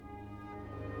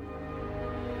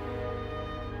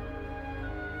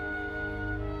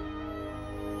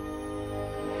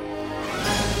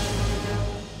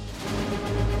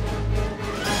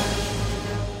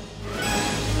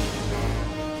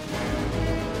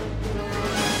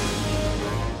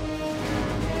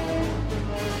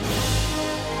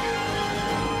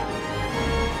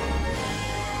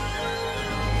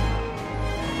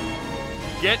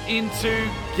get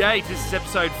into Gate. This is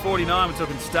episode 49. We're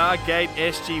talking Stargate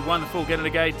SG-1, the full Get Into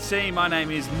Gate team. My name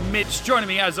is Mitch. Joining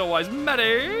me, as always, Matty.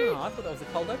 Oh, I thought that was a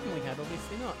cold open we had.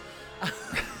 Obviously not.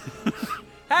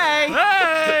 Hey!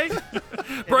 Hey!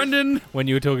 Brendan. When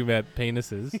you were talking about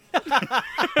penises.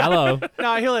 Hello.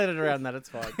 No, he'll edit around that. It's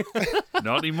fine.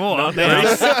 Not anymore. Not now.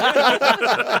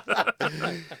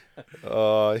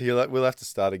 We'll have to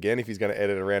start again if he's going to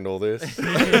edit around all this.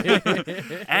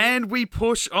 And we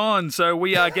push on. So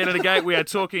we are Get Into Gate. We are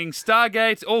talking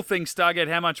Stargate, all things Stargate,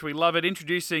 how much we love it.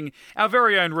 Introducing our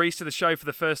very own Reese to the show for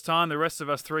the first time. The rest of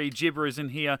us three gibberers in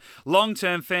here,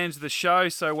 long-term fans of the show.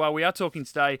 So while we are talking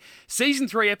today, Season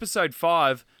 3, Episode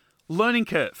 5, Learning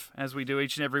Curve. As we do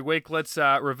each and every week, let's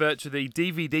revert to the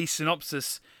DVD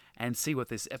synopsis and see what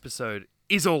this episode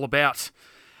is all about.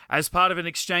 As part of an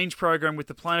exchange program with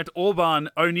the planet Orban,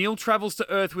 O'Neill travels to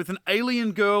Earth with an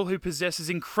alien girl who possesses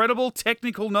incredible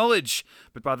technical knowledge.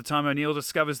 But by the time O'Neill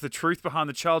discovers the truth behind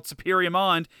the child's superior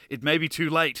mind, it may be too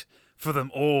late for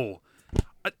them all.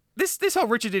 This whole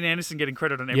Richard Dean Anderson getting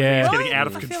credit on everything is getting out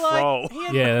of control. He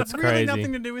had Yeah, that's really crazy.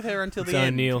 nothing to do with her until It's the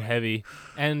end. O'Neill heavy.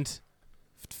 And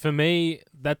for me,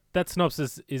 that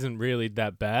synopsis isn't really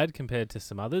that bad compared to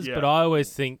some others. Yeah. But I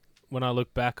always think when I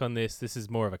look back on this is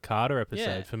more of a Carter episode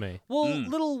Yeah. for me. Well,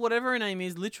 little whatever her name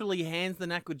is literally hands the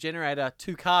Nakwood generator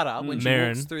to Carter when she Merrin.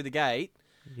 walks through the gate.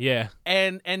 Yeah.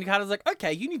 And Carter's like,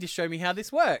 okay, you need to show me how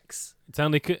this works. It's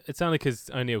only because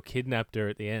O'Neill kidnapped her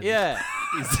at the end. Yeah.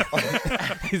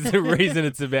 Is the reason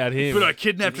it's about him. But I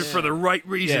kidnapped her for the right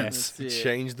reasons. That's it.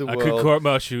 Change the I world. could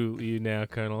court-martial you now,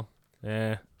 Colonel.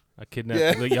 Yeah. I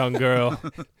kidnapped the young girl.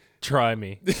 Try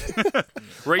me.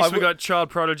 Reese, we got child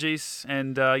prodigies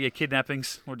and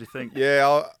kidnappings. What do you think?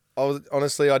 Yeah, I was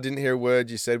honestly, I didn't hear a word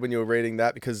you said when you were reading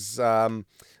that because I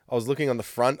was looking on the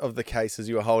front of the case as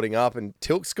you were holding up, and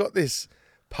Tilk's got this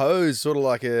pose, sort of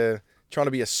like trying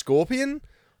to be a scorpion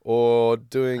or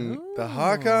doing the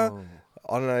haka.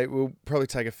 I don't know. We'll probably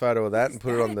take a photo of that and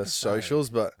put it on the socials.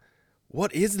 But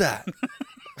what is that?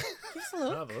 Just a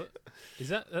look. Is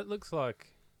that looks like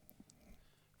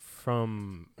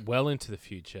from well into the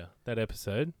future, that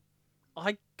episode?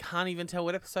 I can't even tell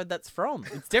what episode that's from.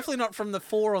 It's definitely not from the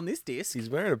 4 on this disc. He's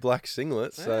wearing a black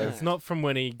singlet, so Yeah. It's not from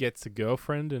when he gets a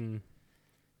girlfriend and...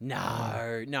 No,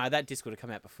 that disc would have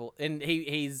come out before. And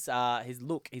his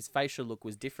facial look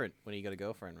was different when he got a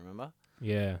girlfriend, remember?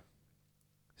 Yeah.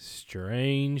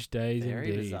 Strange days Very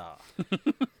indeed. bizarre.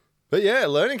 But yeah,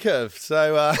 learning curve.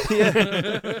 So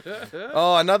yeah.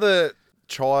 Oh, another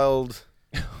child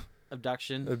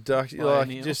Abduction. abduction. By Like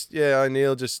O'Neill.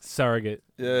 O'Neill just Surrogate.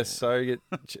 surrogate.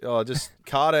 Just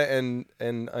Carter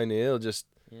and O'Neill just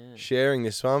Yeah. sharing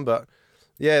this one. But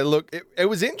yeah, look, it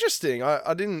was interesting.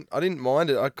 I didn't mind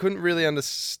it. I couldn't really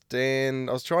understand.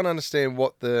 I was trying to understand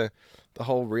what the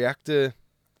whole reactor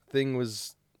thing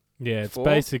was. Yeah, it's For?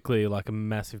 basically like a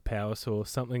massive power source,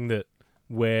 something that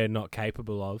we're not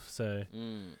capable of. So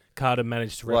Carter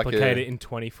managed to Like replicate a- it in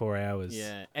 24 hours.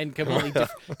 Yeah, and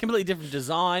completely different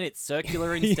design. It's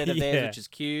circular instead of theirs, Yeah. which is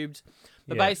cubed.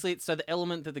 But Yeah. basically, it's so the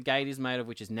element that the gate is made of,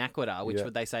 which is Nakwada, which Yeah.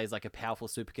 what they say is like a powerful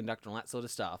superconductor and all that sort of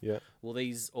stuff. Yeah. Well,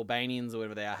 these Albanians or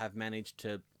whatever they are have managed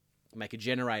to make a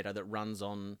generator that runs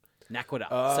on Nakwada,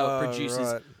 so it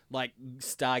produces right. like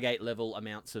Stargate level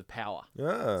amounts of power.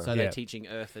 Ah. So Yeah. they're teaching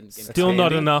Earth and Still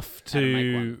not handy. enough How to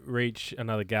make to reach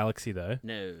another galaxy, though.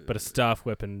 No, But a staff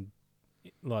weapon,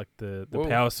 like the Well-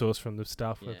 power source from the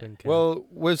staff Yeah. weapon. Can. Well,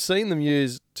 we've seen them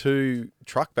use 2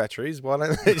 truck batteries. Why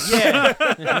don't they? yeah,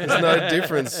 There's no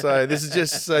difference. So this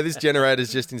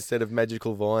generator's just instead of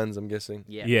magical vines, I'm guessing.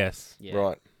 yeah, Yes, yeah.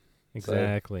 Right.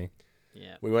 exactly.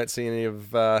 yeah. We won't see any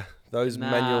of those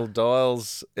Nah. manual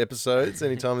dials episodes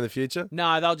anytime in the future.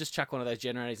 No, they'll just chuck one of those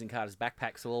generators in Carter's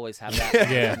backpack, so we'll always have that.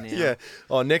 Yeah. now. Yeah.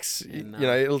 Oh, next, And,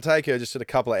 it'll take her just a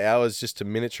couple of hours just to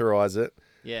miniaturize it,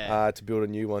 Yeah. to build a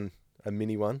new one, a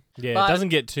mini one. Yeah, But- it doesn't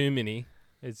get too many.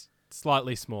 It's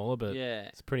slightly smaller, but Yeah.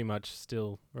 it's pretty much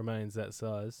still remains that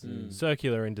size. Mm.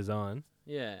 Circular in design.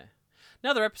 Yeah.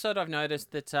 Another episode I've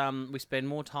noticed that we spend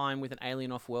more time with an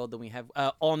alien off-world than we have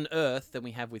on Earth than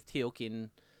we have with Teal'c in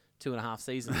 2.5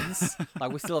 seasons.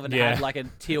 Like we still haven't Yeah. had like a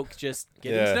Teal'c just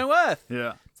getting Yeah. to know Earth.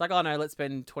 Yeah. It's like, oh no, let's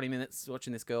spend 20 minutes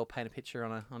watching this girl paint a picture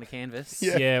on a canvas.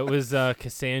 Yeah. Yeah, it was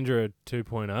Cassandra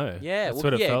 2.0. Yeah, That's well,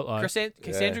 what it yeah, felt like.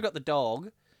 Cassandra got the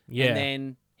dog, Yeah. and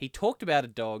then he talked about a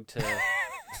dog to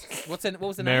What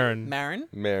was the Marin. name? Marin.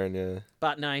 Marin, yeah.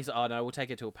 But no, he's no, we'll take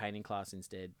her to a painting class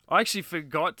instead. I actually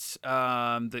forgot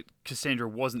that Cassandra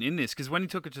wasn't in this because when he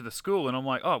took her to the school, and I'm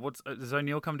like, oh, does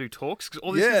O'Neill come do talks? Because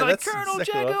all this Yeah, is like that's Colonel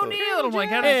exactly Jack what I thought. O'Neill. And I'm like,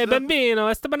 how Hey, does bambino,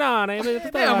 esta banana, Hey,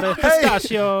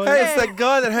 pistachio. Hey, it's that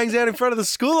guy that hangs out in front of the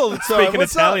school all the time. Speaking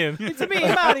What's Italian. It's me,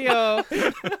 Mario.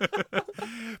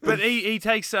 But he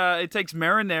takes it takes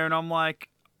Marin there, and I'm like,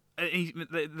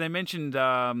 they mentioned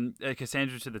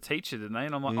Cassandra to the teacher, didn't they?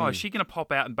 And I'm like, oh, is she going to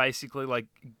pop out and basically like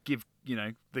give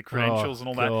the credentials and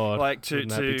all God. that, like to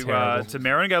Wouldn't that be terrible? to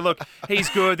Marin and go, look, he's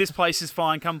good. This place is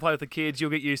fine. Come play with the kids. You'll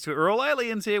get used to it. We're all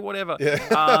aliens here, whatever.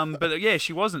 Yeah. But yeah,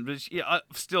 she wasn't. But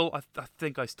I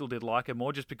think I still did like her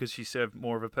more just because she served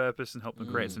more of a purpose and helped them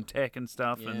create some tech and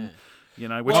stuff. Yeah. And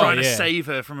we're Well, trying to yeah. save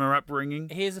her from her upbringing.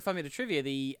 Here's a fun bit of trivia.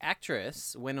 The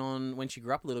actress when she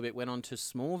grew up a little bit, went on to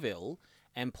Smallville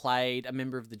and played a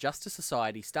member of the Justice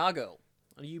Society, Stargirl.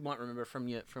 You might remember from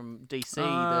DC.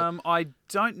 I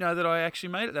don't know that I actually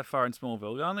made it that far in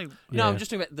Smallville. No, Yeah. I'm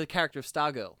just talking about the character of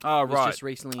Stargirl. Oh, It was right. just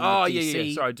recently in Oh, DC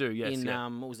yeah. Sorry, I do. Yes. in yeah.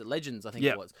 what was it, Legends? I think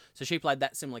Yeah. it was. So she played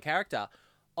that similar character,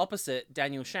 opposite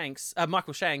Michael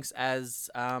Shanks as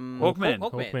Hawkman.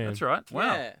 Hawkman. That's right.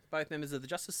 Wow. Yeah, both members of the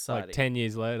Justice Society. Like 10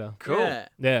 years later. Cool. Yeah.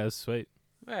 Yeah, it was sweet.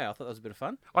 Yeah, I thought that was a bit of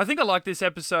fun. I think I like this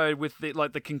episode with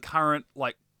the concurrent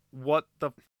what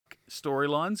the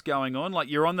storylines going on. Like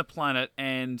you're on the planet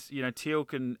and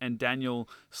Teal'c and Daniel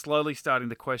slowly starting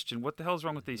to question what the hell's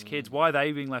wrong with these kids? Why are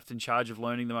they being left in charge of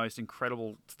learning the most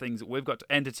incredible things that we've got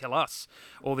and to tell us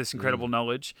all this incredible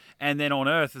knowledge? And then on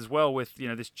Earth as well with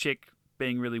this chick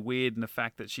being really weird and the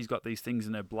fact that she's got these things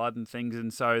in her blood and things,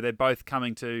 and so they're both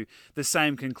coming to the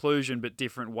same conclusion but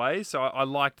different ways. So I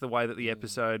liked the way that the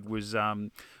episode was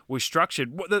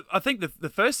structured. I think the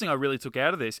first thing I really took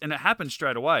out of this, and it happened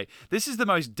straight away, this is the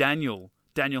most Daniel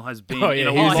has been Oh, in yeah,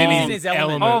 a he long was in he's his his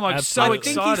element. element. Oh, I'm so I absolutely.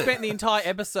 think excited. he spent the entire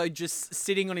episode just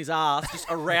sitting on his ass, just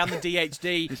around the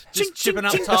DHD, Ching, just chipping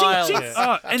up ching, tiles. ching, ching.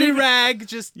 Oh, and Do then- rag,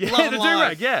 just Yeah, love the life.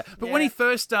 do-rag, yeah. But when Yeah.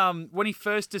 he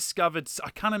first discovered, I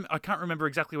can't remember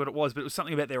exactly what it was, but it was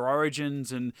something about their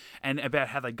origins and about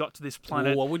how they got to this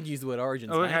planet. Oh, I wouldn't use the word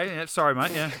origins. Oh, mate. okay, yeah, sorry,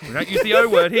 mate. Yeah, we don't use the O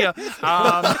word here.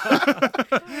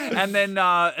 And then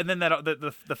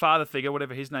that the father figure,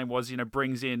 whatever his name was,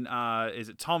 brings in is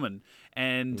it Tommen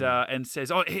and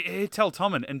says, "Oh, here, tell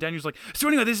Tommen." And Daniel's like, "So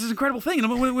anyway, this is an incredible thing."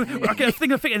 And I'm like, "Okay, I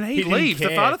think," and he didn't leaves the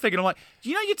care. father figure. And I'm like, "Do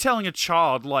you know you're telling a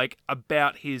child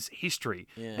about his history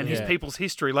and his Yeah. people's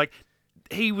history?" Like,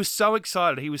 he was so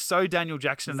excited. He was so Daniel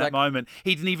Jackson in that like- moment.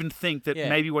 He didn't even think that Yeah.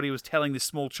 maybe what he was telling this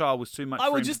small child was too much I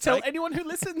for will him just to tell take. anyone who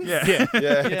listens. Yeah. Yeah.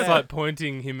 Yeah. It's like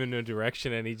pointing him in a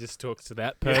direction and he just talks to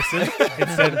that person.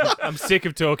 Instead, I'm sick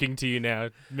of talking to you now.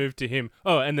 Move to him.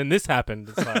 Oh, and then this happened.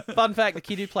 It's like, Fun fact: the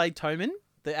kid who played Tommen,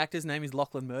 the actor's name is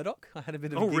Lachlan Murdoch. I had a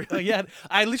bit of yeah.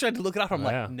 I literally had to look it up. I'm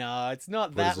Wow. like, no, it's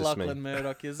not What that does this Lachlan mean?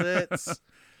 Murdoch, is it?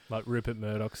 like Rupert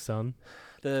Murdoch's son.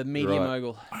 The media Right.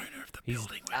 mogul. Owner of the He's-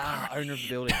 building. Owner of the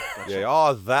building. Gotcha. Yeah.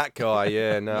 Oh, that guy.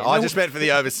 Yeah. No, Yeah, I no- just meant for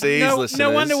the overseas No, listeners. no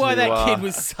wonder why who, that kid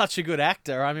was such a good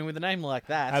actor. I mean, with a name like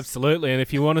that. Absolutely. And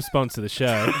if you want to sponsor the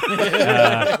show,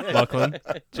 Lachlan,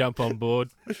 jump on board.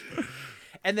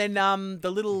 And then the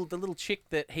little chick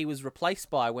that he was replaced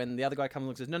by when the other guy comes along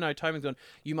and says, no, Tommen's gone,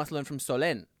 you must learn from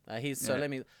Solène. Here's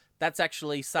Solène. That's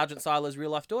actually Sergeant Siler's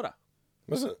real life daughter.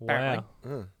 Was it? Wow.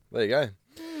 Oh, there you go.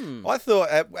 I thought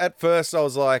at first I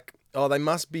was like, oh, they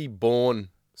must be born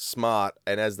smart,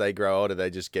 and as they grow older, they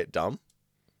just get dumb.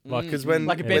 Like, Because when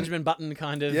Like a Benjamin Button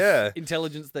kind of Yeah.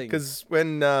 intelligence thing. Because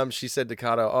when she said to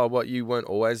Carter, "Oh, what, you weren't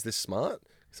always this smart?"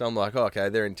 So I'm like, oh, okay,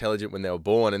 they're intelligent when they were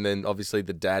born, and then obviously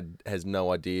the dad has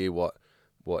no idea what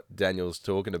Daniel's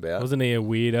talking about. Wasn't he a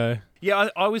weirdo? Yeah,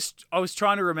 I was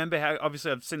trying to remember how.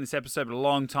 Obviously, I've seen this episode a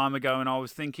long time ago, and I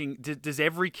was thinking, does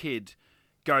every kid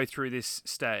go through this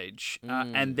stage,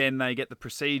 and then they get the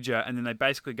procedure, and then they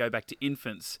basically go back to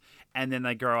infants, and then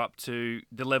they grow up to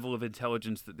the level of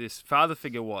intelligence that this father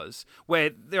figure was,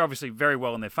 where they're obviously very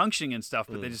well in their functioning and stuff,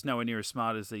 but they're just nowhere near as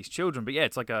smart as these children. But yeah,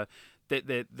 it's like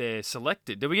they're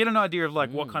selected. Did we get an idea of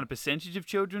what kind of percentage of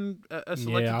children are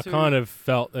selected? Yeah, I to? kind of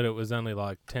felt that it was only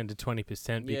like 10 to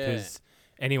 20% Yeah. because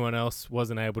anyone else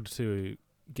wasn't able to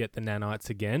get the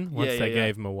nanites again once Yeah, they yeah.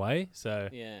 gave them away. So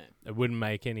Yeah. it wouldn't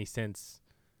make any sense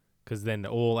because then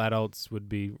all adults would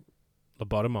be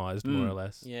lobotomized, more or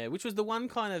less. Yeah, which was the one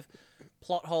kind of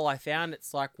plot hole I found.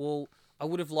 It's like, well, I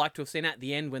would have liked to have seen at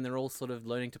the end when they're all sort of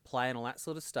learning to play and all that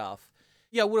sort of stuff.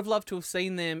 Yeah, I would have loved to have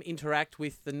seen them interact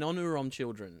with the non-Urom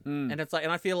children. And it's like,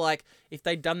 and I feel like if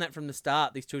they'd done that from the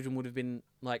start, these children would have been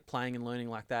like playing and learning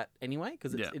like that anyway,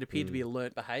 because Yeah. it appeared to be a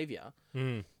learnt behaviour.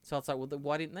 Mm. So it's like, well,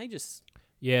 why didn't they just?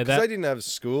 Yeah, 'Cause that they didn't have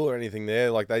school or anything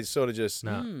there. Like they sort of just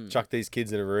no. chucked these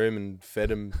kids in a room and fed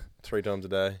them 3 times a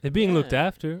day. They're being looked Yeah.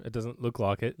 after. It doesn't look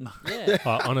like it. Yeah.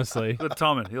 Honestly. Look at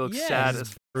Tommen. He looks Yeah. sad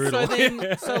as Brutal.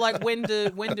 So like when do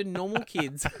normal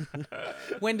kids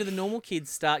when do the normal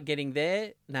kids start getting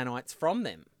their nanites from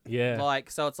them? Yeah. Like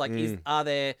so it's like are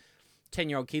there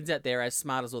 10-year-old kids out there as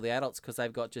smart as all the adults because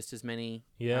they've got just as many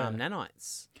Yeah.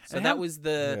 nanites? So And that how- was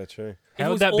the Yeah, true. if it How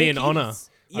would was that all be an kids- honour?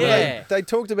 Yeah. They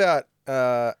talked about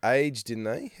age, didn't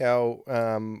they? How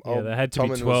Yeah, old they had to Tommen be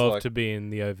was 12 like- to be in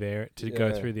the go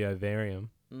Yeah. through the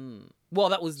ovarium. Well,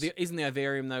 that was isn't the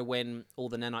ovarium though when all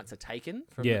the nanites are taken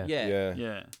from Yeah. Yeah.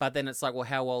 yeah. But then it's like, well,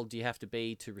 how old do you have to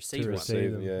be to receive To one?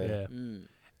 receive them, them. yeah. Yeah. Mm.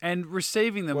 And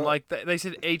receiving them, Well- like they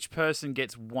said, each person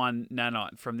gets one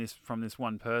nanite from this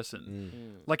one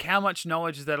person. Like, how much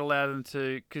knowledge does that allow them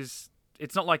to? Because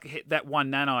it's not like that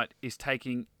one nanite is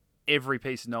taking every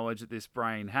piece of knowledge that this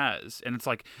brain has, and it's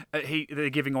like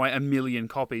they're giving away 1 million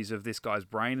copies of this guy's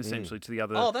brain essentially to the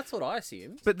other. Oh, that's what I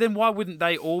assumed. But then why wouldn't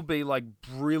they all be like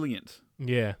brilliant?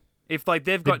 Yeah. If like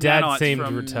they've The got dad nanites seemed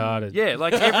from retarded. yeah,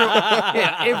 like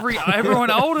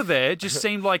everyone older there just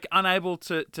seemed like unable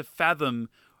to fathom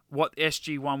what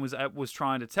SG1 was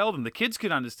trying to tell them. The kids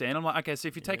could understand. I'm like, okay, so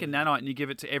if you take a nanite and you give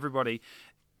it to everybody,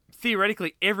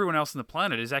 theoretically everyone else on the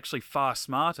planet is actually far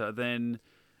smarter than,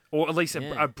 or at least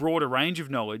Yeah. a broader range of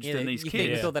knowledge Yeah, than these you kids.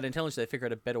 think with all that intelligence, they figure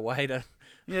out a better way to.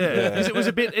 Yeah, 'cause it was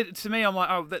a bit. To me, I'm like,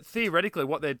 oh, that theoretically,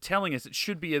 what they're telling us, it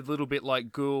should be a little bit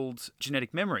like Gould's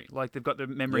genetic memory. Like they've got the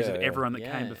memories of Yeah. everyone that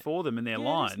Yeah. came before them in their Yeah,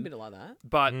 line. it's a bit like that.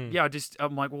 But yeah,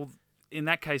 I'm like, well, in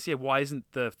that case, yeah, why isn't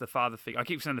the father figure? I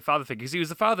keep saying the father figure because he was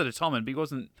the father to Tommen, but he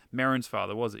wasn't Merrin's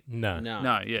father, was he? No. No,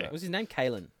 No, yeah. What was his name?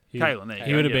 Kalen. Kalen, there you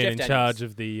He go, would have yeah. been Jeff in charge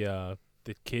of the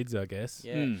kids, I guess.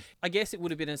 Yeah, Mm. I guess it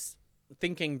would have been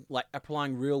thinking like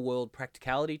applying real world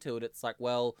practicality to it. It's like,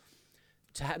 well,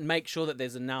 to make sure that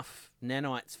there's enough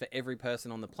nanites for every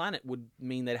person on the planet would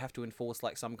mean they'd have to enforce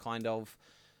like some kind of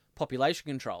population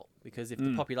control, because if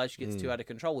the population gets too out of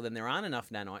control, well, then there aren't enough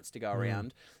nanites to go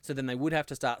around. So then they would have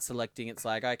to start selecting. It's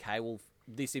like, okay, well,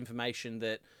 this information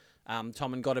that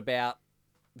Tommen got about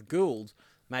Gould,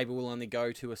 maybe we'll only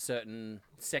go to a certain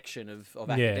section of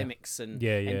academics and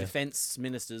defense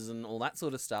ministers and all that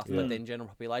sort of stuff, but then general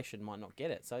population might not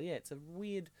get it. So yeah, it's a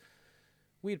weird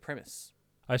premise.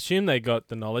 I assume they got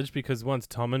the knowledge because once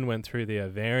Tommen went through the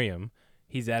ovarium,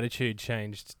 his attitude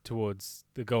changed towards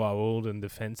the Goa'uld and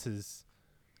defenses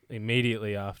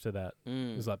immediately after that.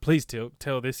 It was like, please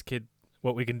tell this kid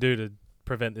what we can do to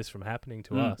prevent this from happening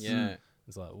to us. Yeah.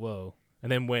 It's like, whoa.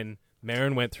 And then when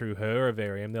Merrin went through her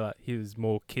ovarium, they're like, he was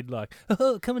more kid-like.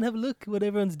 Oh, come and have a look at what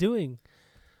everyone's doing.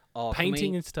 Oh, can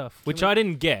Painting we- and stuff, which I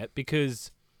didn't get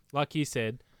because, like you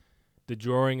said, the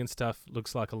drawing and stuff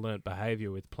looks like a learnt behaviour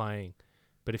with playing.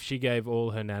 But if she gave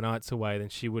all her nanites away, then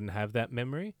she wouldn't have that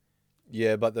memory.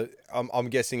 Yeah, but I'm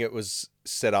guessing it was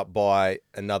set up by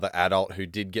another adult who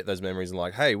did get those memories and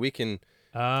like, hey, we can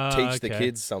teach the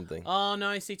kids something. Oh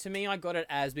no! See, to me, I got it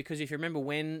as because if you remember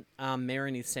when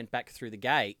Merrin is sent back through the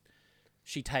gate,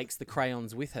 she takes the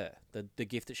crayons with her, the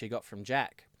gift that she got from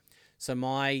Jack. So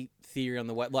my theory on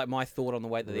the way, like my thought on the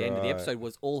way at the end of the Right. episode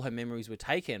was all her memories were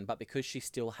taken, but because she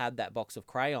still had that box of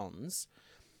crayons,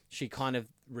 she kind of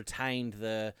retained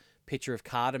the picture of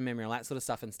Carter memory and all that sort of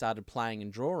stuff and started playing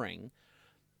and drawing.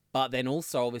 But then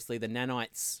also, obviously, the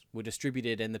nanites were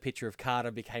distributed and the picture of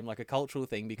Carter became like a cultural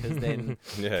thing because then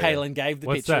Yeah, Kaylin gave the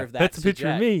What's picture that? of that That's a to picture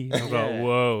Jack. of me. I'm Yeah. like,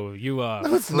 whoa, you are.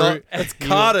 It's not. It's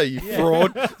Carter, you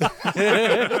fraud. But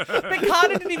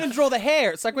Carter didn't even draw the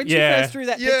hair. It's like when she Yeah. first drew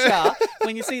that Yeah. picture,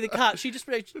 when you see the cut, she just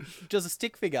does a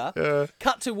stick figure,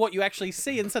 cut to what you actually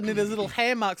see, and suddenly there's little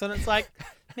hair marks on it. It's like,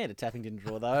 Amanda Tapping didn't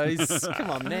draw those. Come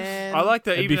on, man. I like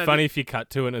that. It'd even be though funny if you cut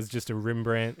to it and it's just a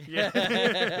Rembrandt. Can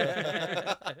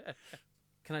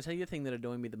I tell you the thing that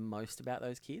annoyed me the most about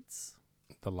those kids?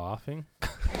 The laughing.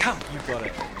 Come, you got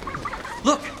it.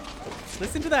 Look,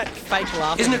 Listen to that fake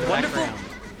laugh. Isn't in it the wonderful?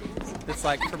 background. It's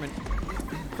like from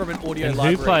an audio And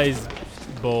library. who plays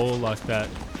ball like that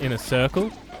in a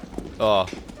circle? Oh,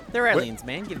 They're aliens,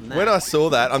 man. Give them that. when I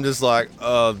saw that, I'm just like,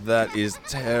 oh, that is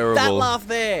terrible. that laugh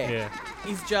there Yeah.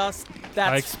 is just.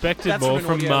 That's, I expected that's more an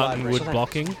from audio Martin library. Wood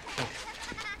blocking.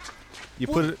 You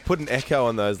put an echo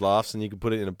on those laughs, and you could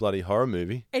put it in a bloody horror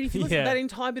movie. And if you listen Yeah. to that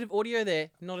entire bit of audio there,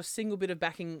 not a single bit of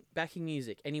backing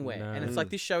music anywhere. No. And it's like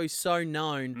this show is so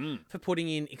known for putting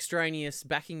in extraneous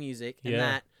backing music and Yeah.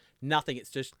 that nothing.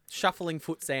 It's just shuffling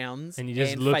foot sounds And you're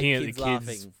just fake looking at the kids kids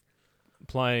laughing.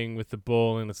 playing with the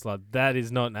ball, and it's like, that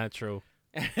is not natural.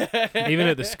 Even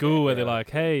at the school where they're like,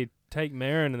 hey, take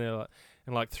Merrin, and they're like,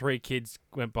 and like 3 kids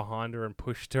went behind her and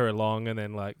pushed her along, and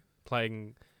then like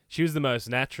playing she was the most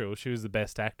natural. She was the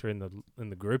best actor in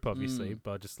the group, obviously,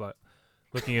 by just like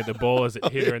looking at the ball as it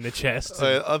hit her in the chest.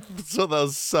 I thought that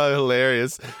was so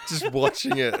hilarious. Just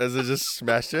watching it as it just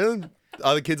smashed her.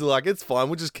 Other kids are like, it's fine,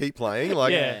 we'll just keep playing.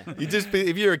 Like, Yeah.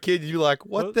 if you're a kid, you're like,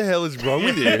 what the hell is wrong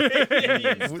with you?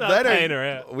 Paying her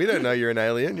out. We don't know you're an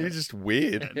alien. You're just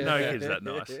weird. No kid's that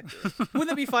nice.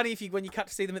 Wouldn't it be funny if when you cut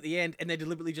to see them at the end and they're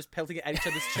deliberately just pelting it at each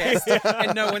other's chest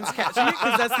and no one's catching it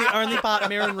because that's the only part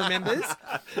Merrin remembers?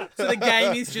 So the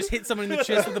game is just hit someone in the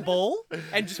chest with the ball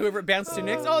and just whoever it bounces to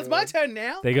next. Oh, it's my turn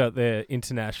now. They got their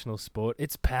international sport.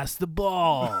 It's pass the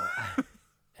ball.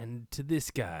 And to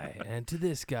this guy, and to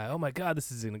this guy. Oh my God,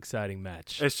 this is an exciting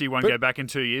match. SG One go back in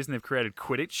 2 years and they've created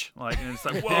Quidditch. Like, and it's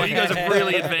like, whoa, you guys have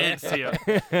really advanced here.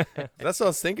 That's what I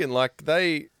was thinking. Like,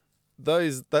 the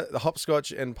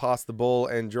hopscotch and pass the ball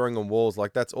and drawing on walls,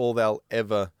 like, that's all they'll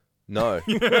ever know.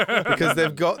 Because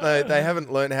they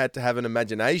haven't learned how to have an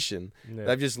imagination. Yeah.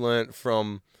 They've just learnt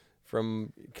from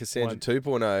Cassandra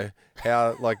 2.0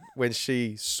 how, like, when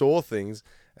she saw things.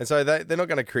 And so they're not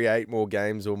going to create more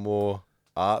games or more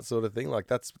art sort of thing. Like,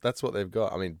 that's what they've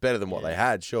got. I mean, better than what they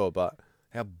had, sure, but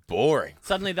how boring.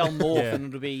 Suddenly they'll morph Yeah.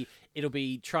 and it'll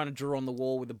be trying to draw on the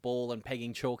wall with a ball and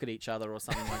pegging chalk at each other or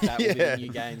something like that. Will be the new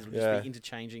games. It'll just be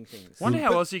interchanging things. Wonder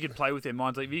how else you could play with their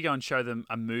minds. Like, if you go and show them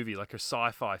a movie, like a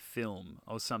sci-fi film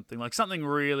or something, like something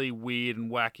really weird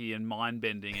and wacky and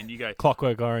mind-bending, and you go,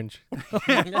 Clockwork Orange.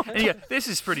 and you go, this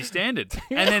is pretty standard.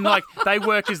 And then, like, they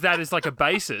work as that as like a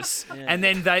basis, and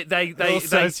then they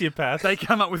Sociopath. they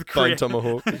come up with Bone creative.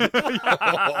 tomahawk.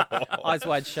 Eyes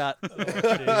wide shut.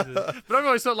 Jesus. But I've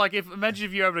always thought, like, imagine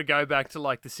if you were able to go back to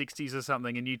like the 60s or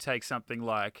something, and you take something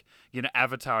like,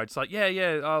 Avatar. It's like,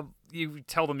 you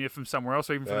tell them you're from somewhere else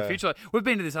or even from the future. Like, we've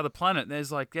been to this other planet, and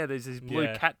there's like, there's these blue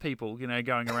cat people,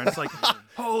 going around. It's like,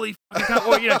 holy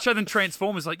fucking, or show them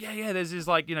Transformers. Like, there's these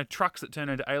like, trucks that turn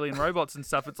into alien robots and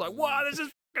stuff. It's like, wow, this is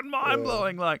fucking mind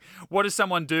blowing. Like, what does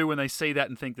someone do when they see that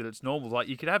and think that it's normal? Like,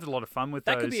 you could have a lot of fun with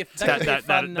That those. could be a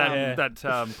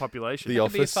fun, Population. The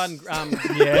It'd be a Office. fun.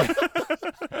 Yeah.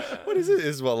 What is it? This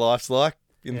is what life's like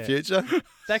in the future.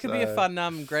 That could be a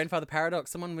fun grandfather paradox.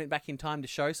 Someone went back in time to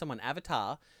show someone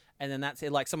Avatar, and then that's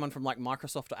it, like someone from like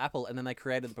Microsoft or Apple, and then they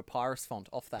created the papyrus font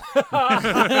off that.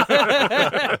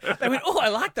 They went, oh, I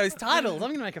like those titles. I'm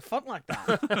going to make a font like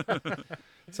that.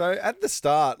 So at the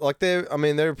start, like they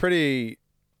were pretty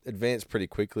advanced pretty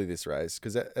quickly this race,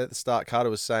 because at the start Carter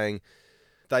was saying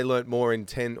they learnt more in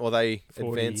 10, or they 40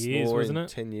 advanced years, more wasn't in it?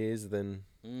 10 years than.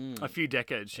 A few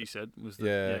decades, she said. Was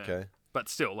the, Okay. But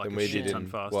still, like Than a we shit did ton in,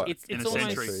 fast. what, It's in a almost-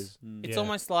 century. It's Yeah.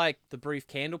 almost like the brief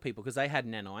candle people, because they had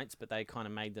nanites, but they kind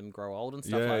of made them grow old and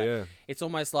stuff Yeah, like that. yeah. It's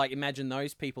almost like, imagine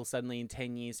those people suddenly in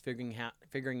 10 years figuring out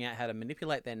how to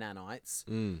manipulate their nanites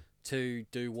to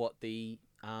do what the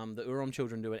Urom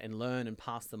children do it and learn and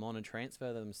pass them on and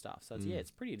transfer them stuff. So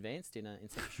it's pretty advanced in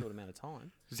such a short amount of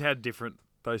time. Just how different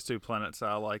those two planets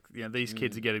are. Like, these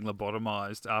kids are getting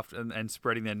lobotomized after and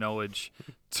spreading their knowledge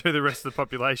to the rest of the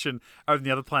population. Over on the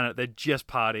other planet, they're just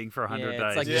partying for 100 Yeah, days,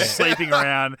 it's like just sleeping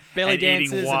around, belly and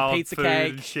dances eating and wild pizza food cake.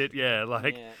 and shit. Yeah,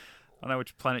 like Yeah. I know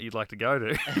which planet you'd like to go to.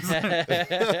 You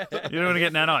don't want to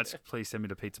get nanites? Please send me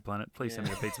to Pizza Planet. Please send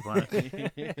me to Pizza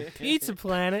Planet. Pizza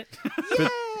Planet.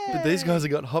 But these guys have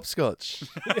got hopscotch.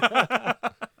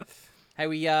 Hey,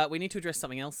 we need to address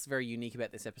something else very unique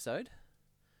about this episode.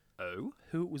 Oh,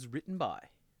 Who it was written by.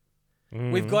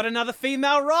 Mm. We've got another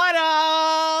female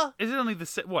writer! is it only the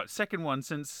second one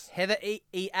since? Heather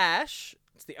E. Ash.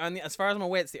 It's the only, as far as I'm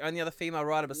aware, it's the only other female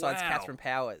writer besides Wow. Catherine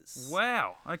Powers.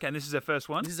 Wow. Okay, and this is her first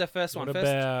one. This is her first one. What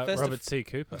First about of- Robert C.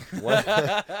 Cooper?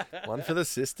 One for the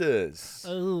sisters.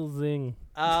 Oh, zing.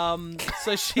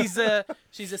 So she's a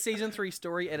season 3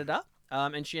 story editor,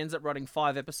 and she ends up writing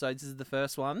 5 episodes. This is the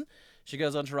first one. She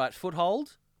goes on to write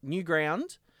Foothold, New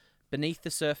Ground, Beneath the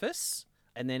Surface,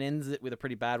 and then ends it with a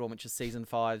pretty bad one, which is season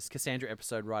 5's Cassandra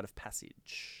episode, Rite of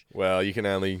Passage. Well, you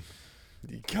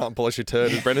can't polish your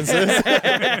turd, as Brendan says.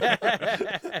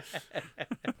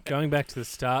 Going back to the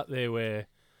start there where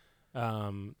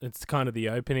it's kind of the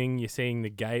opening, you're seeing the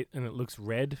gate and it looks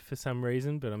red for some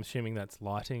reason, but I'm assuming that's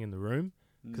lighting in the room.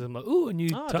 Because I'm like, ooh, a new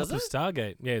Oh, type does of it?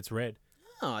 Stargate. Yeah, it's red.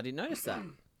 Oh, I didn't notice that.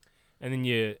 And then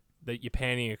you're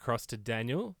panning across to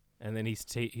Daniel, and then he's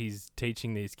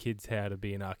teaching these kids how to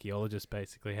be an archaeologist,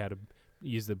 basically, how to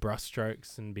use the brush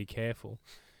strokes and be careful.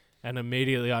 And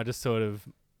immediately I just sort of,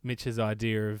 Mitch's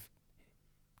idea of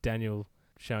Daniel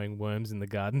showing worms in the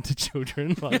garden to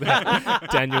children, like that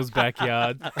Daniel's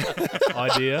backyard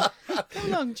idea.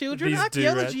 Come along, children. These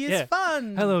Archaeology do-rad- is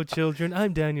fun. Hello, children.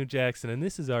 I'm Daniel Jackson, and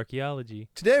this is archaeology.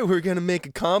 Today we're going to make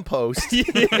a compost.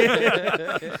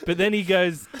 But then he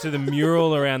goes to the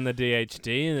mural around the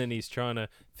DHD, and then he's trying to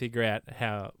figure out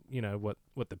how,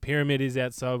 what the pyramid is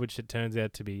outside, which it turns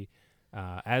out to be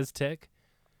Aztec.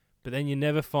 But then you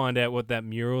never find out what that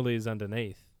mural is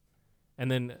underneath. And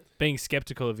then, being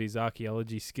skeptical of his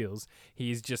archaeology skills,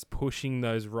 he's just pushing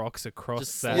those rocks across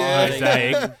Just that sliding.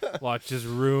 mosaic, like just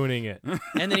ruining it.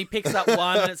 And then he picks up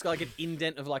one, and it's got like an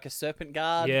indent of like a serpent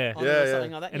guard Yeah. on it Yeah, or yeah.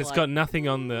 something like that. And it's got nothing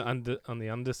on the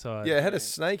underside. Yeah, it had a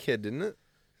snake head, didn't it?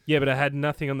 Yeah, but it had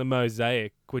nothing on the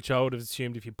mosaic, which I would have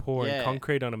assumed if you're pouring Yeah.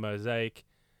 concrete on a mosaic,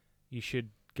 you should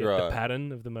get the Right.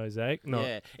 pattern of the mosaic. No,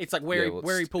 Yeah, it's like where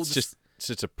he pulled. It's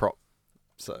just a prop.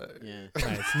 So Yeah. no,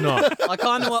 it's not. I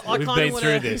kind of We've been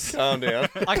through this. calm down.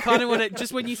 I kind of want to,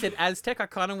 just when you said Aztec, I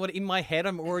kind of want in my head,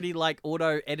 I'm already like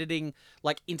auto-editing,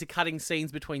 like intercutting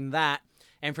scenes between that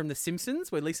and from The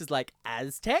Simpsons, where Lisa's like,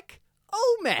 Aztec?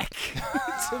 Olmec!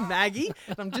 to Maggie.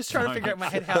 And I'm just trying to figure out in my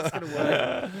head how it's going to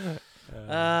work.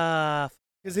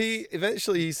 Because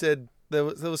he said there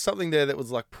was something there that was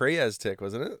like pre-Aztec,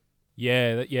 wasn't it?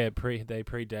 Yeah, they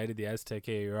predated the Aztec.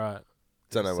 Yeah, you're right.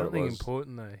 Don't know what it Something was.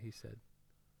 important though, he said.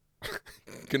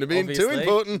 Couldn't have been too Obviously.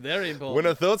 important. Very important. Wouldn't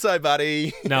have thought so,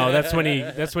 buddy. No, that's when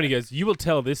he goes, "You will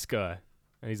tell this guy,"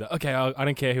 and he's like, "Okay, I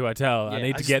don't care who I tell. I Yeah,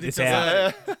 need I to just get need this to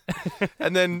out."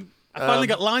 And then I finally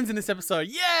got lines in this episode.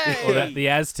 Yay! Or the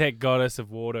Aztec goddess of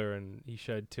water, and he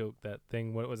showed Tilk that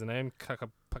thing. What was the name?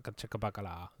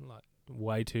 Kakapakachakabakala. Like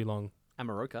way too long.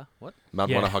 Amaroka. What?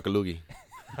 Mount Yeah. Wanahakalugi.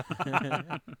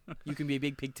 You can be a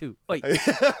big pig too. Oi.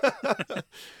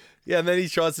 Yeah, and then he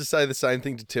tries to say the same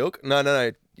thing to Tilk.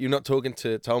 No, you're not talking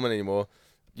to Tolman anymore.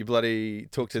 You bloody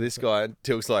talk to this guy. And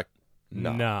Tilk's like,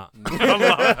 no. Nah. I love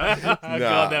it. Oh,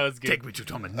 God, that was good. Take me to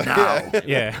Tom now.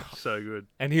 Yeah. So good.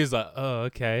 And he was like, "Oh,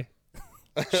 okay.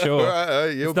 All Sure. right,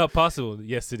 It's not possible."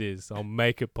 Yes, it is. I'll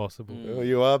make it possible.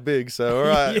 you are big, so all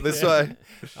right, this way.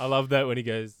 I love that when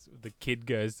the kid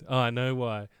goes, "Oh, I know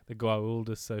why the Goa'uld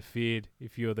are so feared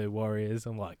if you're their warriors."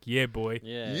 I'm like, "Yeah, boy."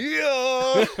 Yeah.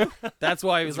 Yeah. That's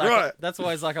why he was That's like. right. That's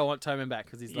why he's like, I want Toman back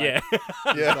because he's like, Yeah.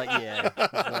 Yeah. He's like, yeah.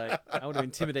 He's like, I want to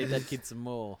intimidate that kid some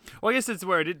more. Well, I guess it's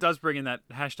where it does bring in that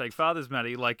hashtag fathers,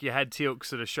 Matty. Like, you had Teal'c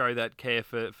sort of show that care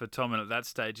for Tom, and at that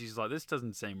stage, he's like, this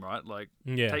doesn't seem right. Like,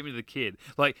 Yeah. take me to the kid.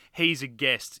 Like, he's a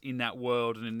guest in that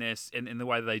world and in this and in the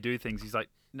way that they do things. He's like,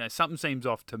 no, something seems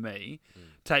off to me.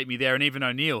 Take me there. And even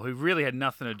O'Neill, who really had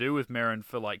nothing to do with Merrin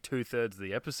for like 2/3 of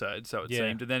the episode, so it Yeah.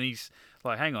 seemed. And then he's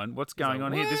like, hang on, what's going like,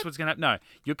 on here? This is what's going to happen. No,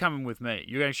 you're coming with me.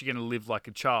 You're actually going to live like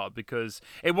a child, because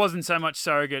it wasn't so much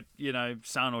surrogate,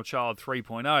 son or child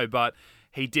 3.0, but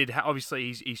he did,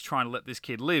 obviously, he's trying to let this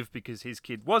kid live because his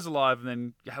kid was alive and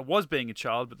then was being a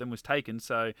child, but then was taken.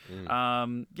 So,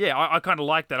 I kind of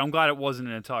like that. I'm glad it wasn't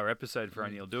an entire episode for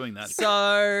O'Neill doing that.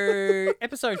 So,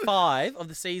 episode 5 of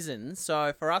the season.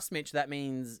 So, for us, Mitch, that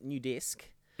means new disc,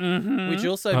 which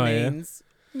also Oh, yeah. means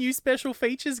new special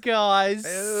features, guys.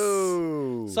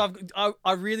 Oh. So,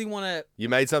 I really want to. You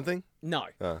made something? No.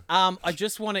 Oh. I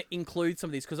just want to include some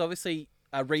of these because obviously,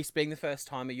 Reese being the first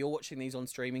timer, you're watching these on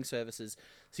streaming services,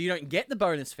 so you don't get the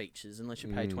bonus features unless you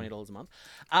pay $20 a month.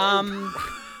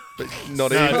 But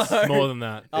not No, even. it's more than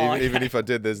that. Even if I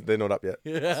did, they're not up yet.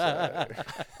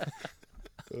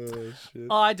 Oh, shit.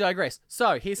 I digress.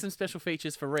 So here's some special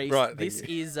features for Reese. Right, thank This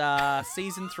you. is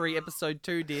season 3, episode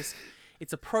 2 disc.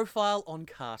 It's a profile on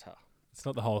Carter. It's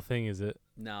not the whole thing, is it?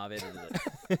 No, I've edited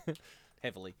it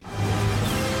heavily.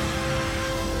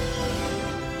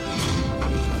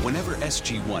 Whenever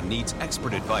SG-1 needs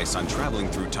expert advice on traveling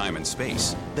through time and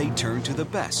space, they turn to the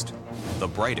best, the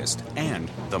brightest, and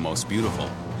the most beautiful.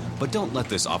 But don't let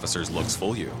this officer's looks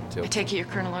fool you. I take it you're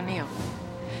Colonel O'Neill.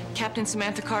 Captain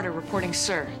Samantha Carter reporting,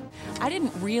 sir. I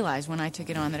didn't realize when I took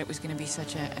it on that it was going to be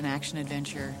such an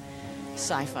action-adventure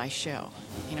sci-fi show.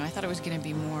 I thought it was going to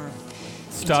be more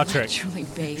Star Trek. intellectually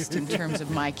based in terms of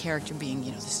my character being,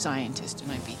 the scientist,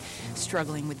 and I'd be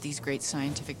struggling with these great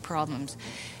scientific problems.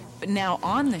 But now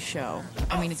on the show,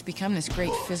 it's become this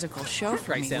great physical show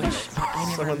for Great me, sound. which I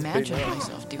never Someone's imagined been there.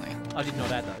 myself doing. I did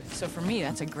not add those. So for me,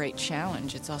 that's a great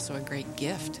challenge. It's also a great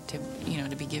gift to,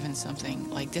 to be given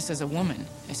something like this as a woman,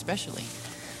 especially,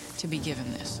 to be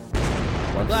given this.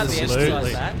 One Glad for we the emphasised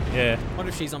Absolutely. that. Yeah. Wonder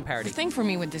if she's on The parody. thing for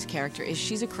me with this character is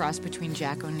she's a cross between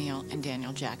Jack O'Neill and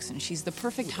Daniel Jackson. She's the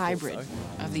perfect hybrid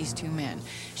of these two men.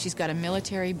 She's got a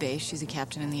military base. She's a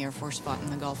captain in the Air Force, fought in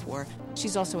the Gulf War.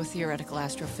 She's also a theoretical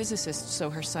astrophysicist, so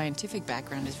her scientific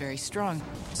background is very strong.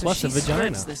 So Plus she a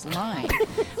vagina. skirts this line,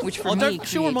 which for Oh, me don't-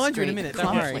 she'll creates remind you in a great minute, don't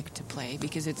worry. conflict to play,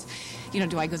 because it's,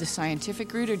 do I go the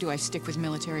scientific route or do I stick with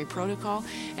military protocol?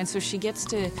 And so she gets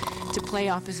to play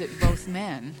opposite both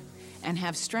men and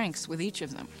have strengths with each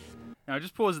of them. Now,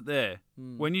 just pause it there.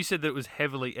 When you said that it was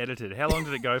heavily edited, how long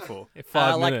did it go for?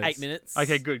 5 like minutes. 8 minutes.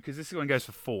 Okay, good, because this one goes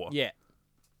for 4. Yeah.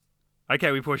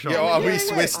 Okay, we push on. Yeah, we're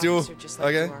still Officer, just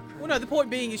like okay. you are, Kurt. Well, no, the point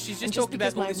being is she's And just talked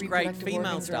about because all my this great reproductive female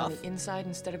organs are on stuff. the inside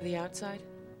instead of the outside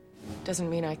doesn't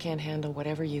mean I can't handle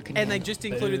whatever you can And they handle. just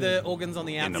included the organs on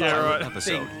the In the outside pilot right.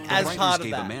 episode, thing the as writers part of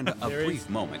gave that. Amanda a brief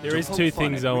moment there to is poke two fun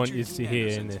things at I want Richard you to Dean hear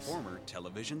in Anderson's this. former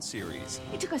television series.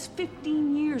 It took us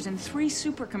 15 years and 3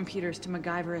 supercomputers to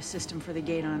MacGyver a system for the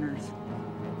gate on Earth.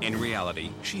 In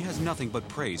reality, she has nothing but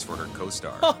praise for her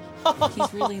co-star.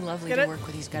 He's really lovely Get to it? work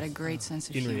with. He's got a great sense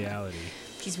of In humor. reality.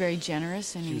 He's very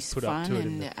generous and She was he's put up fun. to it in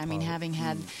And the I mean, pilot. having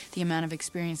had the amount of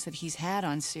experience that he's had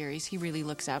on series, he really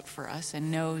looks out for us and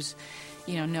knows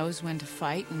when to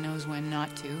fight and knows when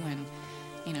not to.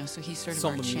 And, so he's sort of Saw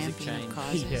our the music champion change. of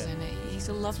causes. Yeah. And he's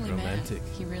a lovely man. romantic.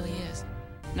 He really is.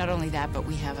 Not only that, but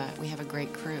we have a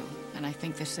great crew. And I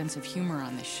think the sense of humor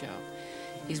on this show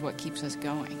is what keeps us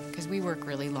going, because we work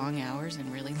really long hours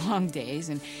and really long days,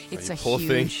 and it's you a poor huge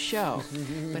thing. show.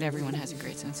 But everyone has a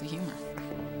great sense of humor.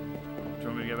 Do you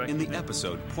want me to go back? In the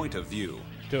episode Point of View,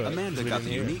 Do it, Amanda 'cause we got the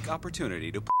didn't hear it. unique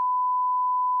opportunity to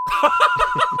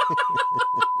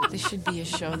This should be a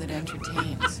show that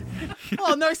entertains.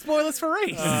 Oh, no spoilers for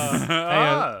Reese. Hang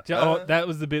on. That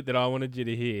was the bit that I wanted you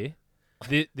to hear.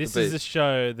 This The is bit. a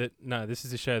show that this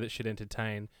is a show that should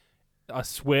entertain. I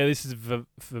swear this is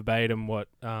verbatim what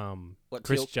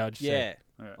Chris Tilk- Judge Yeah.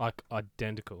 said. Like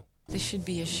identical. This should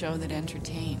be a show that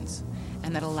entertains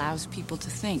and that allows people to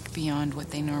think beyond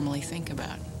what they normally think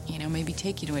about. Maybe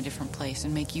take you to a different place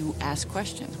and make you ask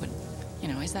questions.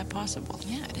 Is that possible?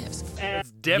 Yeah, it is.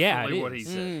 That's definitely it what he is.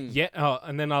 said. Yeah. Oh,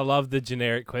 and then I love the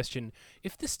generic question: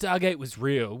 if the Stargate was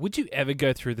real, would you ever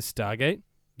go through the Stargate?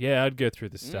 Yeah, I'd go through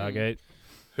the Stargate.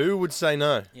 Who would say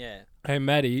no? Yeah. Hey,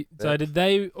 Maddie, so Yeah. did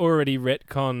they already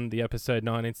retcon the episode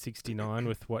 1969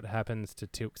 with what happens to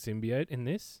Tilk symbiote in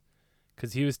this?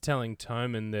 Because he was telling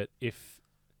Toman that if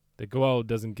the Goa'uld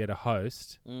doesn't get a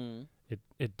host,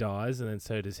 it dies, and then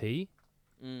so does he.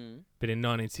 But in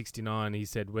 1969, he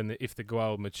said if the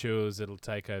Goa'uld matures, it'll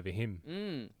take over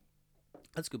him.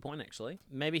 That's a good point, actually.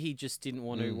 Maybe he just didn't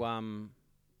want to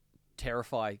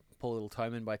terrify poor little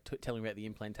Toman by telling about the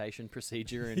implantation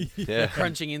procedure and Yeah.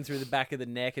 crunching in through the back of the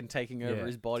neck and taking over Yeah.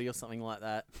 his body or something like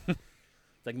that.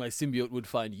 Like, my symbiote would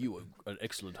find you an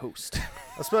excellent host.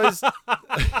 I suppose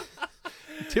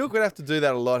Tilk would have to do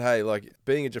that a lot, hey, like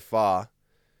being a Jafar,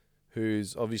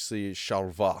 who's obviously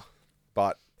Shalva,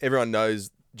 but everyone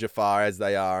knows Jafar as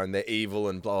they are and they're evil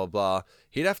and blah, blah, blah.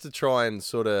 He'd have to try and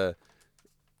sort of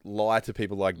lie to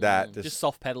people like that. Just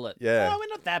soft pedal it. Yeah. Oh, we're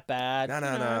not that bad. No, You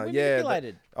no, know, no. we're Yeah.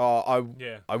 manipulated.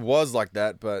 I was like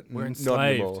that, but We're not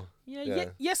enslaved. anymore. Yeah.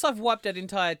 Yes, I've wiped out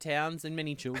entire towns and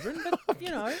many children, but,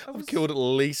 I I've was, killed at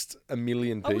least 1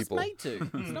 million I was people. made to.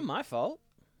 It's not my fault.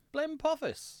 Blame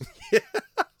Apophis.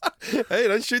 Hey,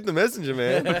 don't shoot the messenger,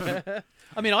 man.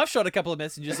 I mean, I've shot a couple of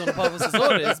messages on Apophis'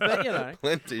 orders, but,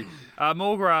 Plenty.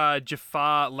 Morgra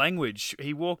Jafar language.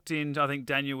 He walked in, I think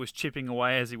Daniel was chipping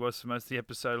away as he was for most of the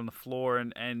episode on the floor,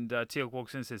 and Teal'c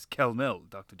walks in and says, Kel-Mel,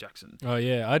 Dr. Jackson. Oh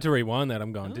yeah, I had to rewind that.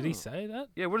 I'm going. Did he say that?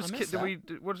 Yeah, what does I missed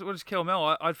what is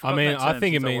Kel-Mel? I forgot I mean, that I term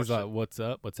think it since means watched like, what's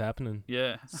up? What's happening?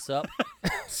 Yeah. Sup?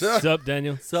 What's up,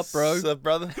 Daniel? Sup, bro? Sup,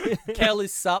 brother? Kel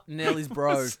is sup, Nell is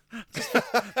bro.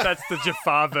 That's the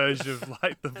Jafar version of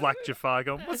like the Black Jafar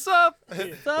going, what's up? What's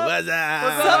What's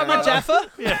up? up, my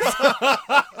Jaffa?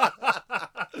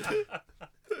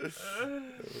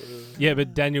 Yeah,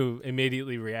 but Daniel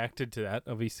immediately reacted to that,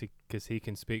 obviously, because he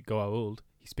can speak Goa'uld.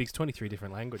 He speaks 23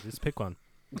 different languages. Pick one.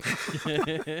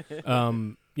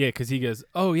 Yeah, because he goes,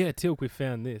 "Oh yeah, Tilk, we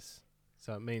found this."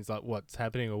 So it means like what's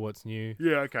happening or what's new.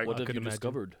 Yeah, okay. What I have could you imagine.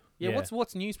 discovered? Yeah, Yeah.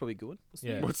 what's news probably good. What's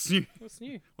Yeah. new? What's new? What's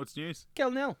new? What's news?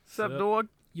 Kel Nell. Sup, Sup? dog?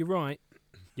 You're right.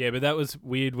 Yeah, but that was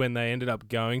weird when they ended up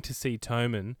going to see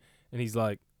Toman, and he's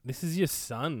like, "This is your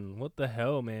son. What the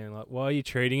hell, man? Like, why are you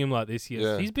treating him like this?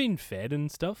 Yeah. He's been fed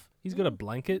and stuff. He's got a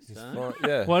blanket. Well,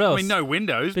 yeah. What else? I mean, no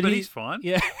windows, but he- he's fine.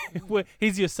 Yeah, Well,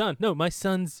 he's your son. No, my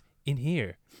son's in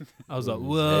here. I was like,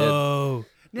 whoa.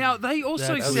 Now, they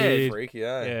also That's said weird. Freaky,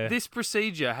 yeah. Yeah. this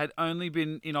procedure had only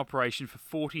been in operation for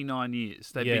 49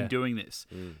 years. They've Yeah. been doing this.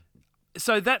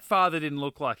 So that father didn't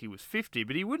look like he was 50,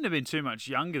 but he wouldn't have been too much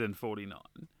younger than 49.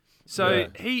 So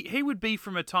he would be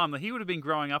from a time, like he would have been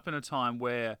growing up in a time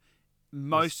where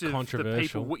most of the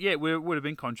people, would have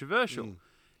been controversial.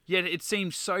 Yet it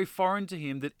seems so foreign to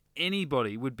him that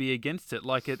anybody would be against it.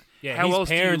 Like it, how his else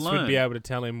parents do you learn? would be able to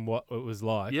tell him what it was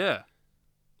like. Yeah.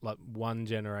 Like one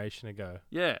generation ago.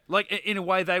 Yeah, like in a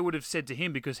way they would have said to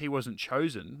him because he wasn't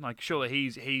chosen. Like surely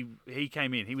he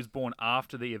came in. He was born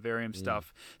after the Averium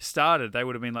stuff started. They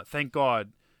would have been like, thank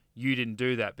God you didn't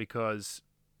do that because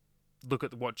look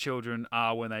at what children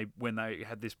are when they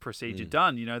had this procedure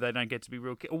done. You know, they don't get to be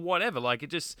real or whatever. Like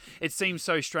it seems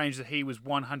so strange that he was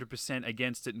 100%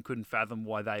 against it and couldn't fathom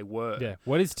why they were. Yeah.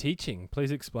 What is teaching?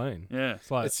 Please explain. Yeah, It's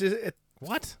like It's just,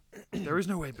 what? there is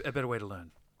a better way to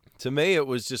learn. to me, it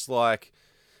was just like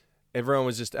everyone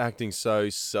was just acting so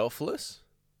selfless.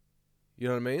 You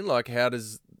know what I mean? Like, how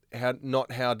does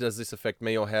this affect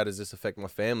me or how does this affect my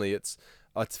family? It's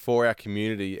for our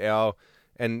community.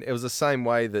 And it was the same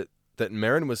way that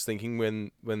Merrin was thinking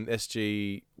when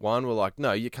SG1 were like,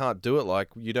 no, you can't do it. Like,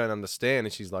 you don't understand.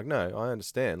 And she's like, no, I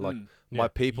understand. Like, my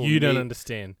people. You don't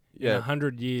understand. Yeah. In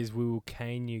 100 years, we will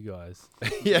cane you guys.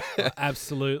 Yeah.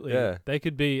 Absolutely. Yeah. They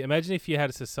could be. Imagine if you had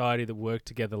a society that worked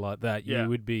together like that. Yeah. You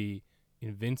would be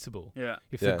invincible. Yeah.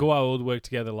 If Yeah. the Goa'uld worked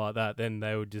together like that, then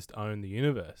they would just own the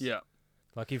universe. Yeah.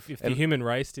 Like if the human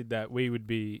race did that, we would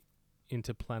be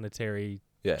interplanetary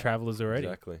travelers already.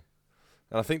 Exactly.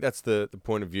 And I think that's the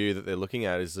point of view that they're looking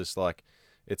at is just like,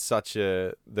 it's such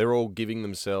they're all giving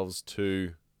themselves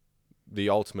to the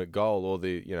ultimate goal or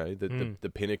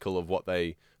the pinnacle of what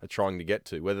they are trying to get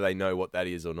to, whether they know what that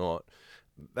is or not.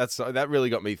 That really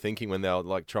got me thinking when they were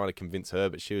like trying to convince her,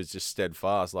 but she was just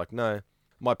steadfast. Like, no,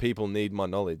 my people need my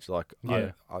knowledge. Like,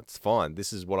 it's fine.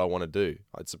 This is what I want to do.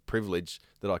 It's a privilege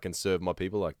that I can serve my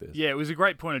people like this. Yeah, it was a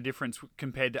great point of difference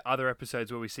compared to other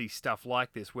episodes where we see stuff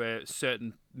like this, where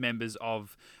certain members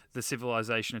of the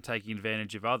civilization are taking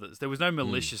advantage of others. There was no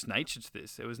malicious nature to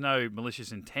this. There was no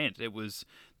malicious intent. It was,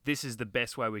 this is the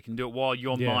best way we can do it while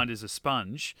your mind is a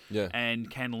sponge and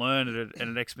can learn at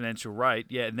an exponential rate.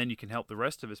 Yeah, and then you can help the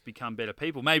rest of us become better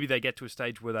people. Maybe they get to a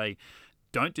stage where they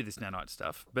don't do this nanite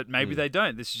stuff, but maybe they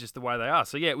don't. This is just the way they are.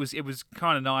 So yeah, it was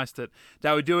kind of nice that they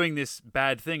were doing this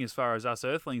bad thing as far as us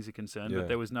Earthlings are concerned, but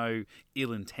there was no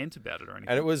ill intent about it or anything.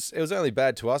 And it was only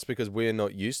bad to us because we're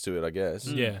not used to it, I guess.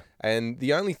 Yeah. And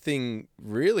the only thing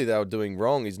really they were doing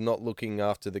wrong is not looking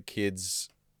after the kids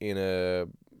in a,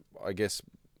 I guess,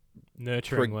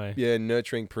 Nurturing way. Yeah,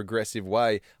 nurturing, progressive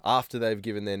way after they've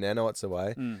given their nanites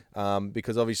away.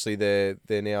 Because obviously they're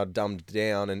now dumbed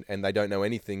down and they don't know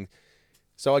anything.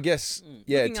 So I guess,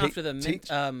 looking after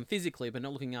them physically, but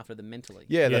not looking after them mentally.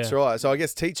 Yeah, that's right. So I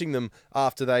guess teaching them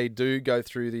after they do go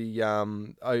through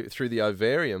the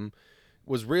ovarium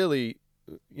was really,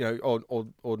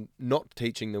 or not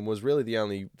teaching them was really the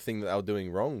only thing that they were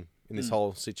doing wrong in this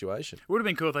whole situation. It would have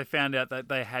been cool if they found out that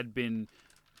they had been,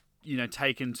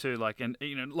 taken to like an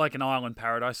island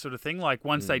paradise sort of thing. Like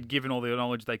once they'd given all the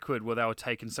knowledge they could, well, they were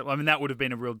taken. So I mean, that would have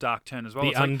been a real dark turn as well.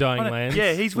 The Undying Lands.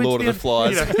 Yeah, he's Lord of the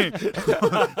Flies.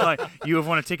 Like you have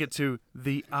won a ticket to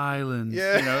the island.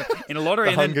 Yeah. In a lottery.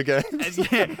 The Hunger Games.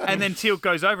 And then Teal'c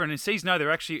goes over and he sees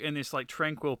they're actually in this like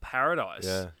tranquil paradise.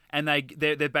 Yeah. And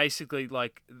they're basically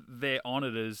like they're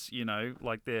honoured as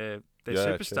like they're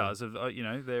superstars of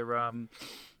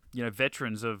they're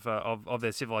veterans of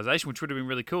their civilization, which would have been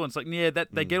really cool. And it's like,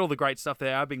 they get all the great stuff.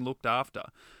 They are being looked after.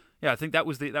 Yeah, I think that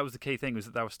was the key thing was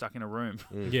that they were stuck in a room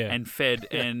and fed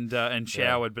and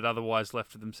showered, but otherwise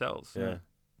left to themselves. Yeah.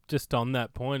 Just on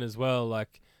that point as well,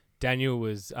 like Daniel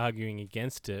was arguing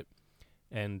against it,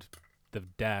 and the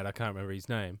dad, I can't remember his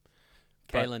name,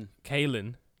 Kaelin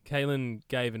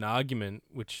gave an argument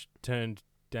which changed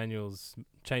Daniel's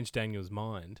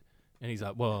mind, and he's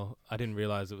like, well, I didn't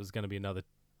realize it was going to be another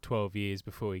 12 years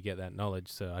before we get that knowledge,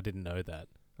 so I didn't know that.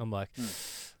 I'm like,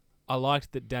 I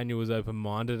liked that Daniel was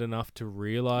open-minded enough to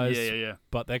realize,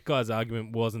 but that guy's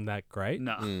argument wasn't that great.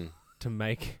 No. To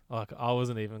make, like, I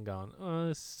wasn't even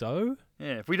going, so?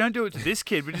 Yeah, if we don't do it to this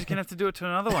kid, we're just going to have to do it to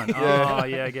another one. Oh,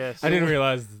 yeah, I guess. I didn't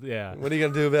realize, What are you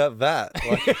going to do about that?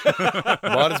 Like,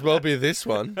 might as well be this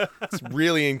one. It's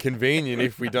really inconvenient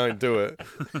if we don't do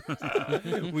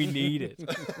it. We need it.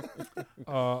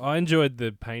 I enjoyed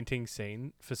the painting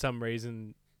scene. For some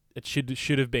reason, it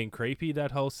should have been creepy,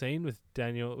 that whole scene with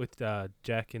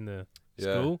Jack in the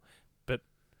school. But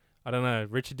I don't know.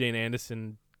 Richard Dean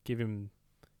Anderson, give him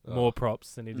more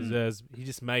props than he deserves. He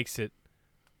just makes it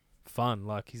fun.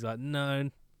 Like, he's like,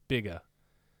 no, bigger.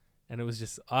 And it was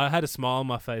just, I had a smile on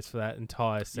my face for that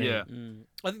entire scene. Yeah.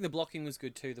 I think the blocking was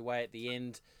good too, the way at the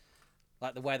end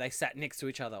like the way they sat next to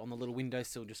each other on the little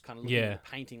windowsill, just kind of looking at the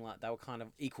painting, like they were kind of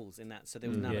equals in that. So there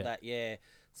was none of that,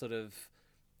 sort of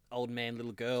old man,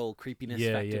 little girl creepiness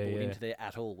factor brought into there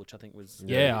at all, which I think was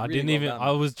I really didn't well even. done.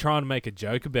 I was trying to make a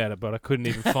joke about it, but I couldn't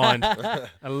even find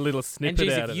a little And snippet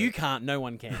geez, out if of you it. can't, no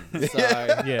one can. So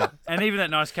Yeah, And even that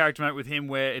nice character moment with him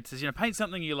where it says, paint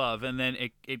something you love, and then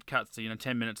it cuts to,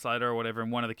 10 minutes later or whatever,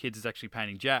 and one of the kids is actually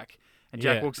painting Jack. And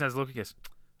Jack walks in, has a look, and goes,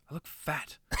 I look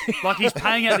fat. Like he's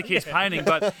paying out the kid's painting,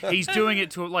 but he's doing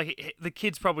it to, like, the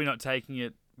kid's probably not taking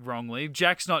it wrongly.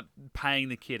 Jack's not paying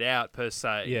the kid out per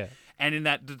se. Yeah. And in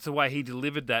that, the way he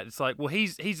delivered that, it's like, well,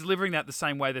 he's delivering that the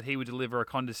same way that he would deliver a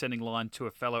condescending line to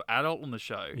a fellow adult on the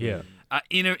show. Yeah.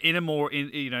 In a more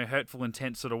hurtful,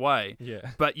 intense sort of way.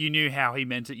 Yeah. But you knew how he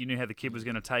meant it. You knew how the kid was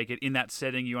going to take it. In that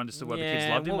setting, you understood why the kids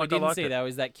loved him. what Like, we I didn't liked see it. though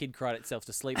is that kid cried itself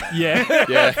to sleep. Yeah. Rip,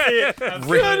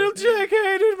 Jack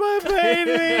hated my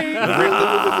painting.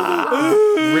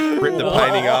 rip the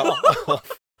painting up.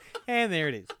 And there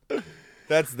it is.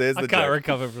 There's the I can't joke.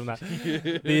 recover from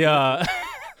that.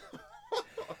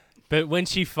 But when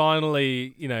she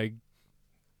finally,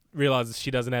 realizes she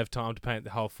doesn't have time to paint the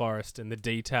whole forest, and the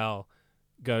detail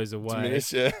goes away,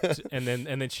 Diminish, yeah. and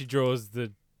then she draws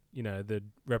the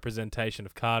representation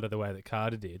of Carter the way that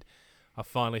Carter did. I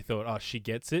finally thought, oh, she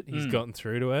gets it. He's gotten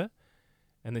through to her,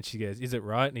 and then she goes, "Is it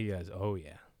right?" And he goes, "Oh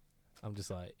yeah." I'm just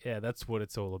like, yeah, that's what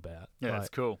it's all about. Yeah, that's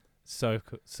cool. So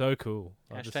cool.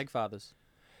 I just- Hashtag fathers.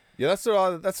 Yeah, that's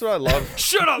what I love.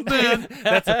 Shut up, man!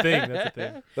 That's a thing. That's a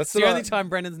thing. That's It's the only time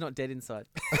Brendan's not dead inside.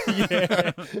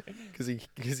 because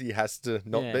he has to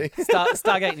not Yeah. be.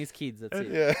 Stargate and his kids. That's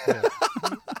it. Yeah.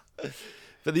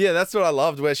 But yeah, that's what I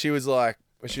loved. Where she was like,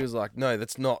 no,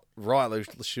 that's not right. Like,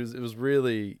 it was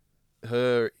really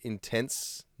her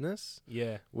intenseness.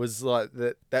 Yeah. Was like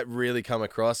that really come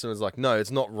across and was like, no,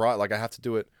 it's not right. Like I have to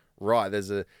do it right.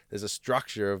 There's a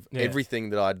structure of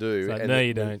everything that I do. It's like, and no,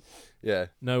 you don't. Yeah.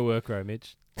 No work row,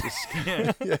 Mitch.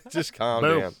 Just calm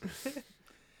Boom. down.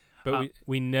 But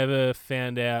we never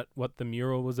found out what the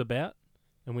mural was about,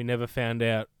 and we never found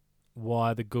out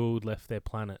why the Gould left their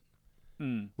planet,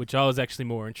 which I was actually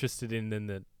more interested in than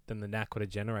the Naquadah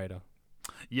generator.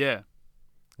 Yeah.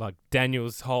 Like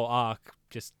Daniel's whole arc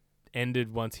just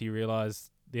ended once he realized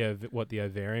what the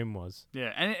ovarium was. Yeah,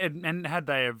 and had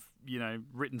they have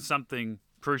written something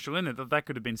crucial in it, that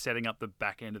could have been setting up the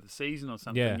back end of the season or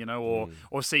something,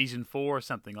 or season 4 or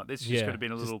something like this. Just could have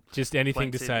been a little just anything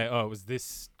plant to seed. say. Oh, it was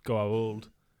this Goa'uld.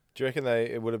 Do you reckon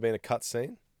it would have been a cut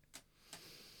scene?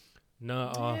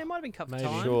 No, Yeah, it might have been cut for maybe.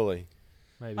 time. Surely.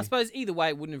 maybe. I suppose either way,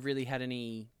 it wouldn't have really had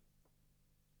any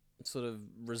sort of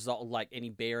result, like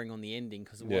any bearing on the ending,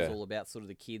 because it was all about sort of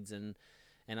the kids and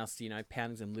us,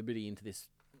 pounding some liberty into this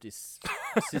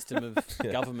system of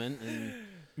government. And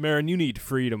Marin, you need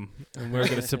freedom, and we're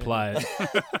going to supply it.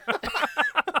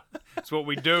 That's what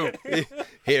we do.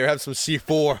 Here, have some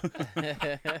C4.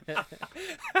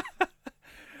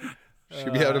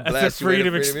 Should be able to blast That's a you with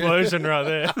freedom yeah. explosion right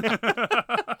there.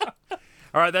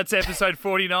 All right, that's episode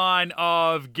 49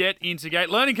 of Get Into Gate.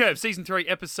 Learning Curve, Season 3,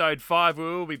 Episode 5. We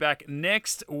will be back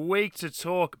next week to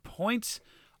talk Point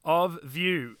of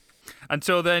View.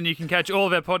 Until then, you can catch all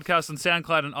of our podcasts on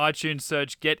SoundCloud and iTunes.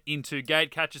 Search Get Into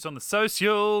Gate. Catch us on the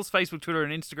socials, Facebook, Twitter,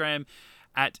 and Instagram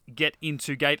at Get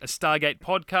Into Gate, a Stargate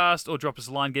podcast, or drop us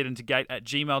a line,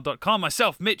 getintogate@gmail.com.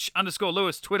 Myself,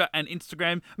 Mitch_Lewis, Twitter and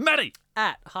Instagram. Maddie!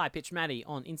 at High Pitch Maddie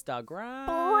on Instagram.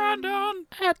 Brandon!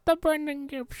 At the Brendan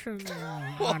Gibson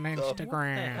on Instagram. What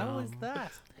the hell is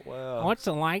that? Wow. What's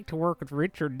it like to work with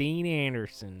Richard Dean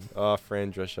Anderson? Oh,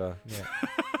 Fran Drescher.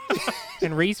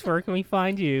 And Reese, where can we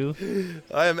find you?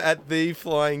 I am at the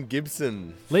Flying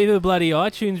Gibson. Leave a bloody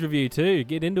iTunes review too.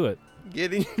 Get into it.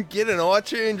 Get an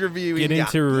iTunes review. Get in ya.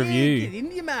 into a review. Get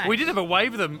into your mate. We did have a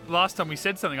wave of them last time we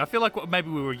said something. I feel like maybe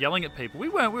we were yelling at people. We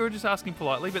weren't. We were just asking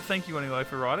politely, but thank you anyway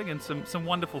for writing and some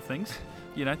wonderful things.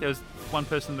 There was one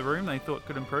person in the room they thought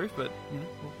could improve, but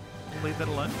we'll leave that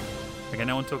alone. Okay,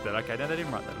 no one took that. Okay, no, they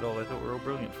didn't write that at all. They thought we were all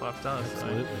brilliant. 5 stars. So.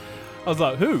 Absolutely. I was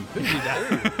like, who? Who did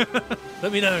that?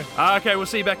 Let me know. Okay, we'll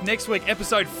see you back next week.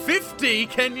 Episode 50.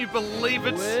 Can you believe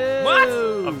it? Whoa. What?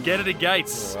 Of Get It at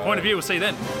Gates. Point of View. We'll see you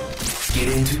then.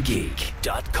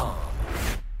 GetIntoGeek.com.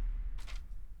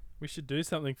 We should do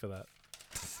something for that.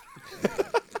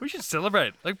 We should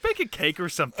celebrate. Like, bake a cake or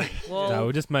something. Well, No,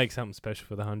 we'll just make something special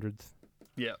for the 100th.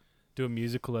 Yeah. Do a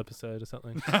musical episode or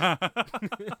something.